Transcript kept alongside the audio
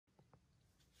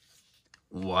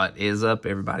What is up,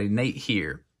 everybody? Nate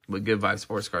here with Good Vibes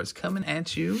Sports Cards, coming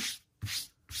at you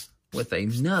with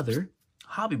another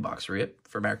hobby box rip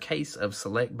from our case of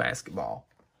select basketball.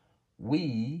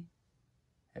 We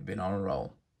have been on a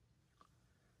roll.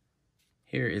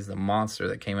 Here is the monster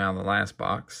that came out of the last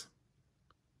box.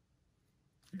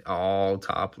 All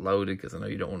top loaded, because I know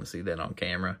you don't want to see that on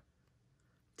camera.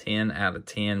 10 out of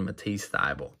 10 Matisse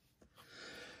Thybulle.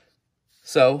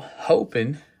 So,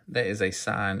 hoping that is a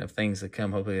sign of things to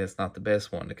come. Hopefully that's not the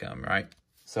best one to come, right?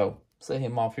 So, set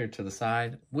him off here to the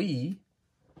side. We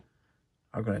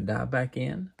are going to dive back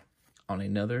in on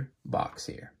another box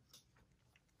here.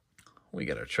 We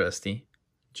got our trusty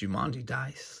Jumanji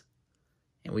dice.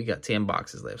 And we got 10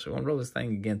 boxes left. So, we're going to roll this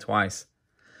thing again twice.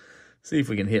 See if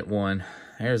we can hit one.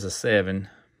 There's a 7.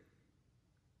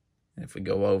 And if we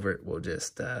go over it, we'll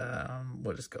just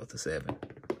go to 7.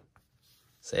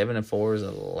 7 and 4 is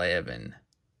 11.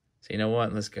 So you know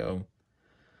what? Let's go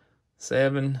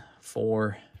 7,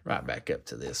 4, right back up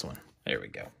to this one. There we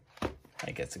go. I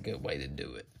think that's a good way to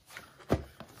do it.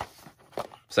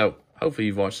 So hopefully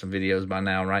you've watched some videos by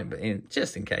now, right? But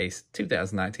just in case,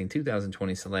 2019,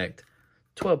 2020 select,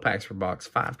 12 packs per box,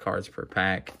 5 cards per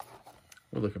pack.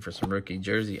 We're looking for some rookie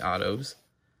jersey autos.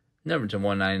 Numbered to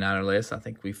 199 or less. I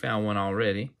think we found one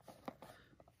already.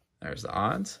 There's the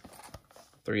odds.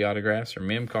 3 autographs or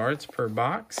mem cards per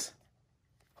box.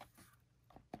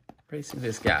 Ready to see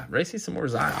this guy. Ready to see some more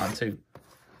Zion, too.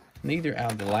 Neither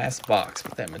out of the last box,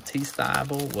 but that Matisse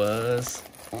Thybulle was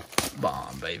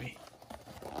bomb, baby.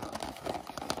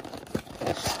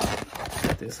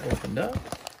 Get this opened up.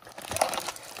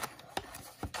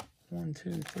 1,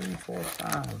 2, 3, 4,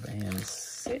 5, and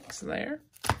 6 there.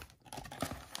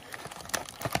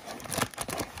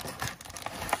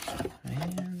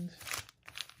 And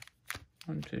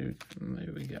 1, 2,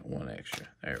 maybe we got one extra.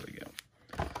 There we go.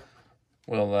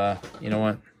 Well, you know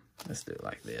what? Let's do it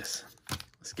like this.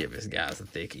 Let's give this guys a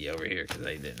thickie over here because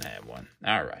they didn't have one.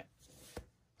 All right.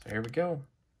 So here we go.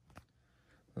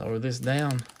 Lower this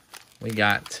down. We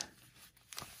got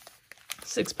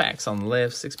 6 packs on the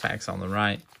left, 6 packs on the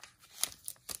right.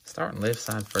 Starting left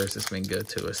side first. It's been good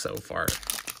to us so far.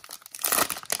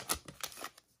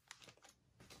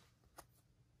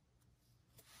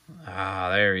 Ah,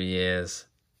 there he is.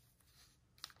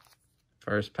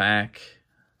 First pack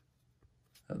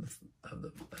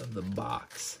of the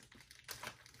box.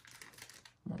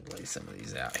 I'm gonna lay some of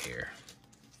these out here.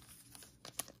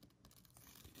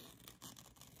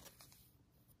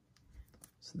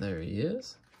 So there he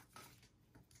is.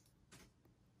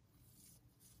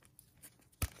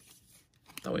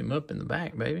 Throw him up in the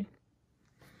back, baby.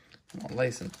 I'm gonna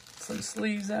lay some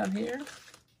sleeves out here.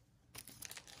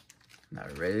 Now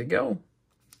we're ready to go.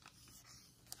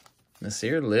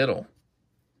 Nasir Little.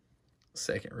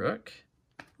 Second rook.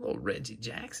 Little Reggie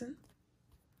Jackson.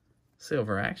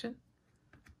 Silver action.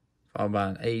 Followed by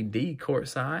an AD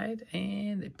courtside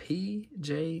and a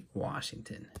PJ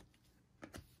Washington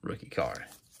rookie card.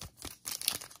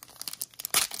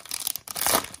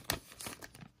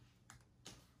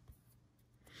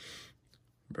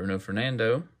 Bruno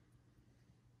Fernando.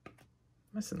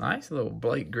 That's a nice little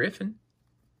Blake Griffin.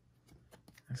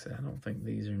 Like I said, I don't think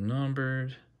these are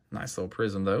numbered. Nice little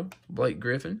prism, though. Blake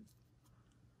Griffin.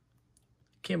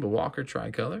 Kemba Walker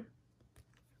tricolor.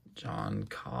 John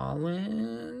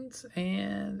Collins.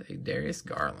 And a Darius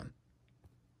Garland.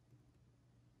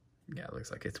 Yeah, it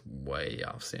looks like it's way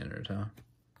off-centered, huh?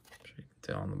 Sure you can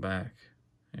tell on the back.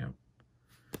 Yep.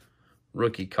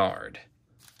 Rookie card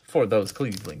for those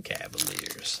Cleveland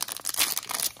Cavaliers.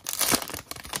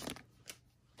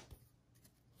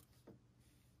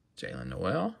 Jalen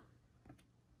Noel,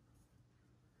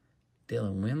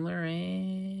 Dylan Windler,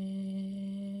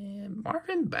 and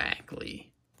Marvin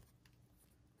Bagley.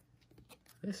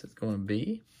 This is going to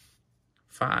be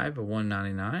 5 of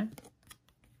 199.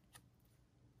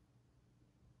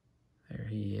 There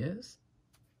he is.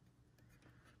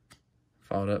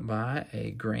 Followed up by a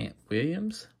Grant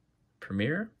Williams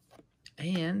Premier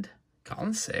and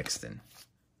Colin Sexton.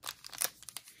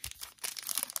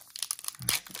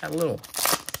 Got a little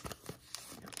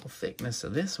thickness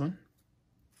of this one.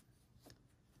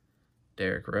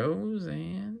 Derrick Rose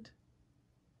and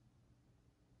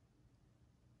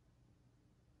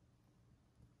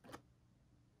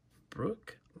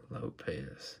Brooke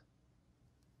Lopez.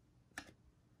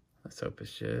 Let's hope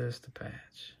it's just a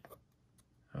patch.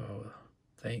 Oh,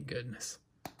 thank goodness.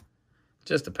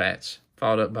 Just a patch.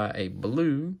 Followed up by a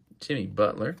blue Jimmy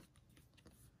Butler.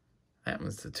 That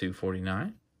one's the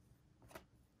 249.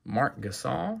 Mark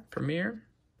Gasol Premier.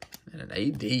 And an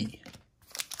AD.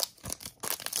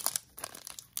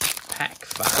 Pack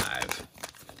 5.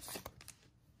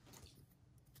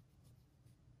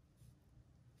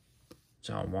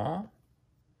 John Wall,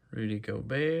 Rudy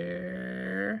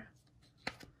Gobert.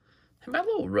 How about a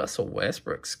little Russell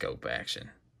Westbrook scope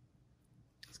action?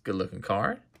 It's a good looking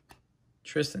card.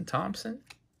 Tristan Thompson,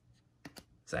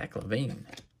 Zach LaVine.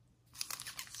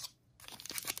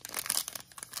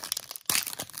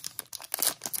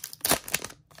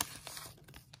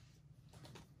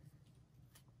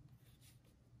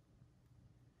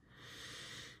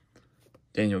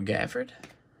 Daniel Gafford,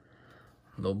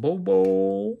 little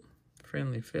Bobo,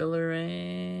 friendly filler,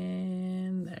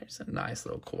 and there's a nice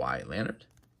little Kawhi Leonard.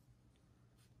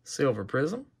 Silver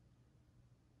Prism.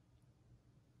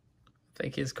 I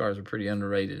think his cards are pretty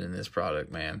underrated in this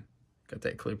product, man. Got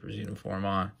that Clippers uniform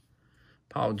on.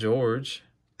 Paul George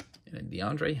and a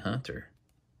DeAndre Hunter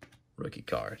rookie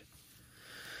card.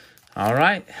 All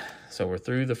right, so we're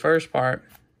through the first part.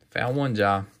 Found one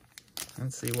job.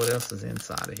 Let's see what else is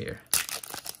inside of here.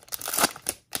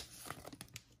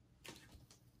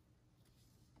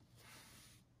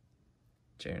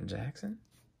 Jaren Jackson,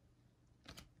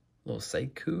 little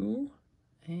Sekou,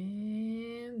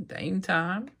 and Dame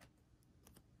Time.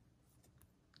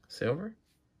 Silver,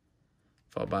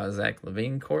 followed by Zach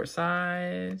LaVine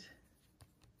courtside.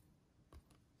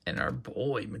 And our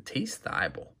boy, Matisse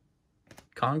Thybulle,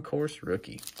 Concourse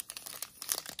rookie.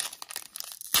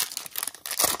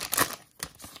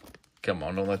 Come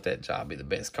on, don't let that job be the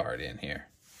best card in here.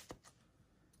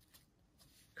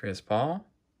 Chris Paul.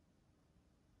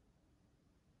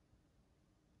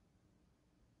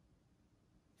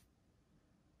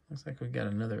 Looks like we got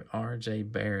another R.J.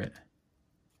 Barrett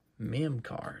mem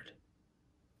card.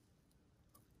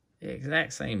 The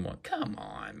exact same one. Come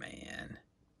on, man.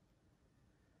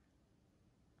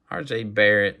 R.J.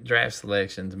 Barrett, draft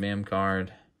selections, mem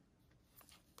card.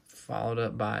 Followed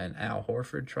up by an Al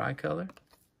Horford tricolor.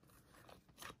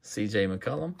 C.J.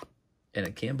 McCollum and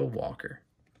a Kemba Walker.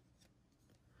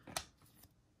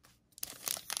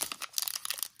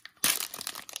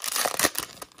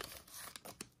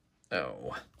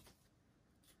 Oh.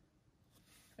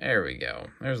 There we go.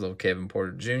 There's a little Kevin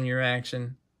Porter Jr.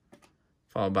 action.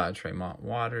 Followed by Tremont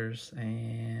Waters.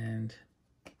 And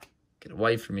get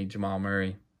away from me, Jamal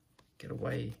Murray. Get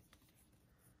away.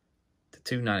 To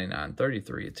 299.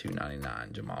 33 at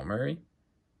 299. Jamal Murray.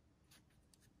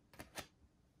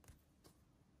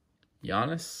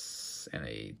 Giannis. And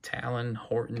a Talon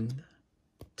Horton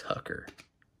Tucker.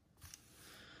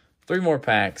 3 more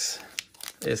packs.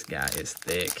 This guy is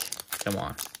thick. Come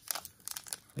on.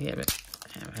 We haven't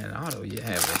had an auto yet,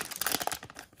 have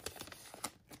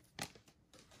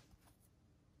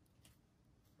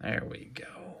we? There we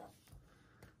go.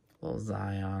 Little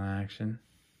Zion action.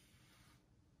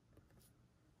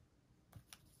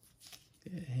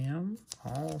 Get him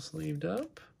all sleeved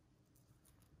up.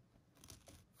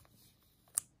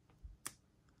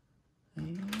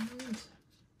 And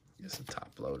just a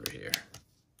top loader here.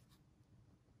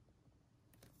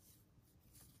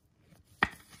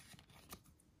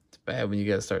 Bad when you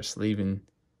got to start sleeving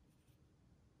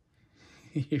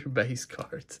your base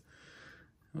cards.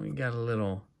 We got a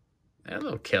little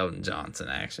Keldon Johnson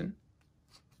action.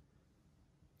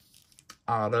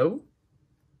 Auto.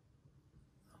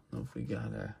 I don't know if we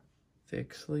got a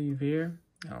thick sleeve here.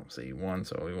 I don't see one,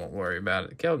 so we won't worry about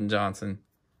it. Keldon Johnson.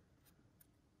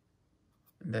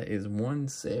 That is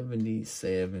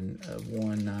 177 of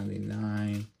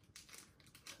 199.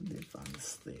 I did find the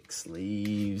thick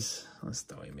sleeves. Let's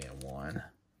throw him in one.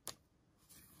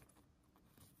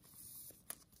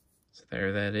 So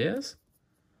there that is.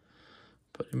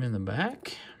 Put him in the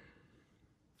back.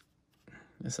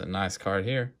 That's a nice card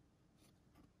here.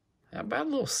 How about a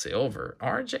little silver?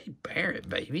 R.J. Barrett,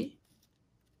 baby.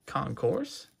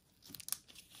 Concourse.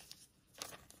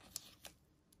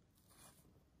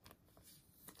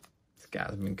 This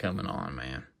guy's been coming on,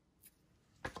 man.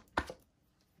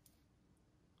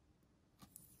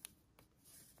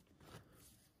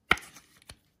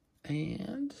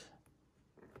 And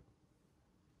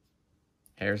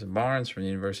Harrison Barnes from the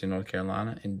University of North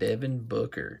Carolina and Devin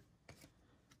Booker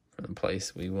from the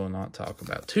place we will not talk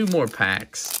about. 2 more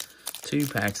packs. 2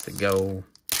 packs to go.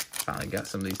 Finally got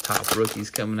some of these top rookies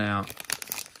coming out,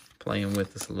 playing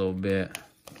with us a little bit.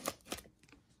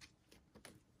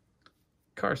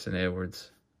 Carson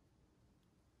Edwards.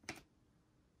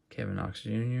 Kevin Knox Jr.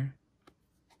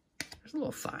 There's a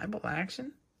little Thybulle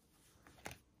action.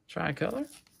 Tricolor.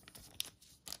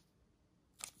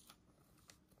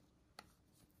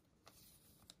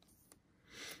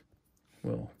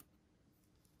 We'll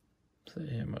set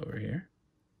him over here.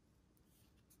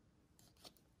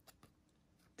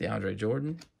 DeAndre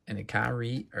Jordan and a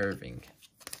Kyrie Irving.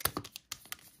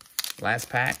 Last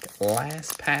pack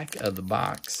of the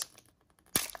box.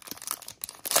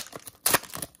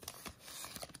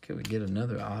 Could we get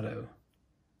another auto?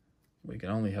 We can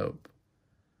only hope.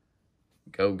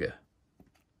 Goga.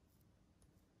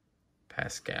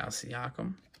 Pascal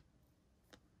Siakam.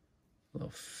 A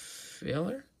little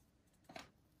filler.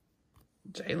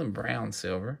 Jaylen Brown,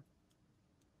 silver.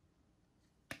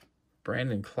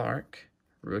 Brandon Clark,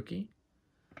 rookie.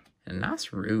 And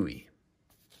nice Rui.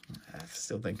 I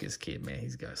still think this kid, man,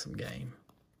 he's got some game.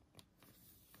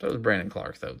 So was Brandon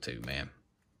Clark, though, too, man.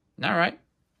 All right.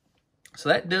 So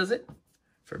that does it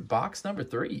for box number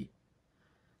 3.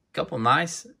 Couple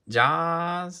nice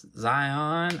Jaws,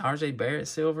 Zion, RJ Barrett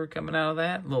silver coming out of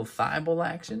that. A little Thibault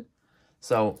action.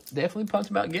 So definitely pumped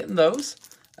about getting those.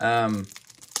 Yeah,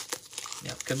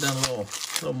 could have done a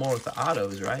little more with the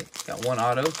autos, right? Got one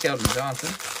auto, Keldon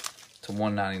Johnson to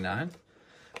 199.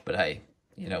 But hey,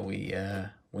 you know, we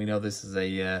know this is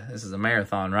a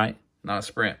marathon, right? Not a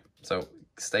sprint. So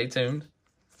stay tuned.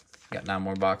 Got 9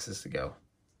 more boxes to go.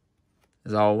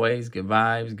 As always, good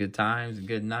vibes, good times,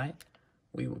 good night.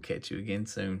 We will catch you again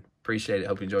soon. Appreciate it.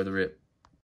 Hope you enjoyed the rip.